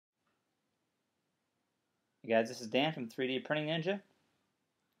Hey guys, this is Dan from 3D Printing Ninja.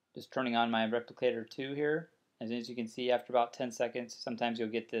 Just turning on my Replicator 2 here. As you can see, after about 10 seconds, sometimes you'll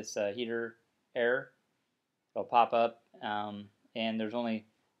get this heater error. It'll pop up, and there's only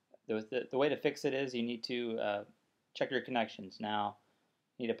the way to fix it is you need to check your connections. Now,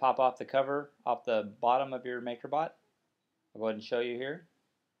 you need to pop off the cover off the bottom of your MakerBot. I'll go ahead and show you here.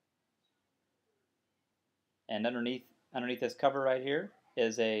 And underneath this cover right here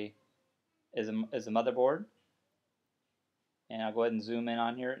is a motherboard. And I'll go ahead and zoom in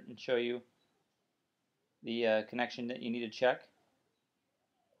on here and show you the connection that you need to check.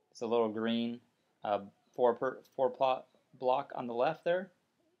 It's a little green four block on the left there.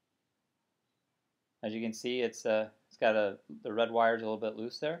 As you can see, it's got the red wires a little bit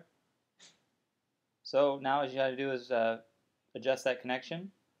loose there. So now all you got to do is adjust that connection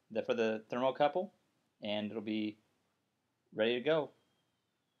for the thermocouple, and it'll be ready to go.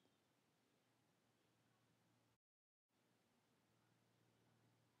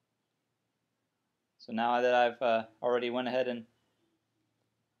 So now that I've already went ahead and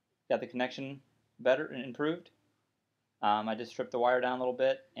got the connection better and improved, I just stripped the wire down a little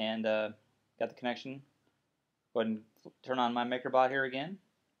bit and got the connection. Go ahead and turn on my MakerBot here again.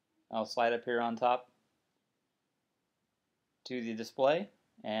 I'll slide up here on top to the display,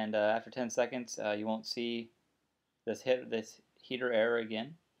 and after 10 seconds you won't see this heater error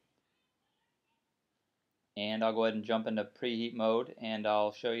again. And I'll go ahead and jump into preheat mode, and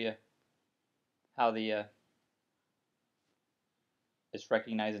I'll show you how it's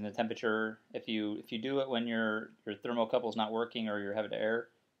recognizing the temperature. If you do it when your thermocouple is not working or you're having an error,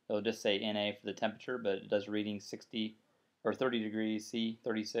 it'll just say NA for the temperature, but it does reading 60 or 30 degrees C,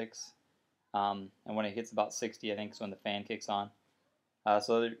 36, and when it hits about 60, I think is when the fan kicks on.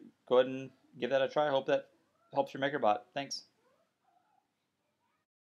 So go ahead and give that a try. I hope that helps your MakerBot. Thanks.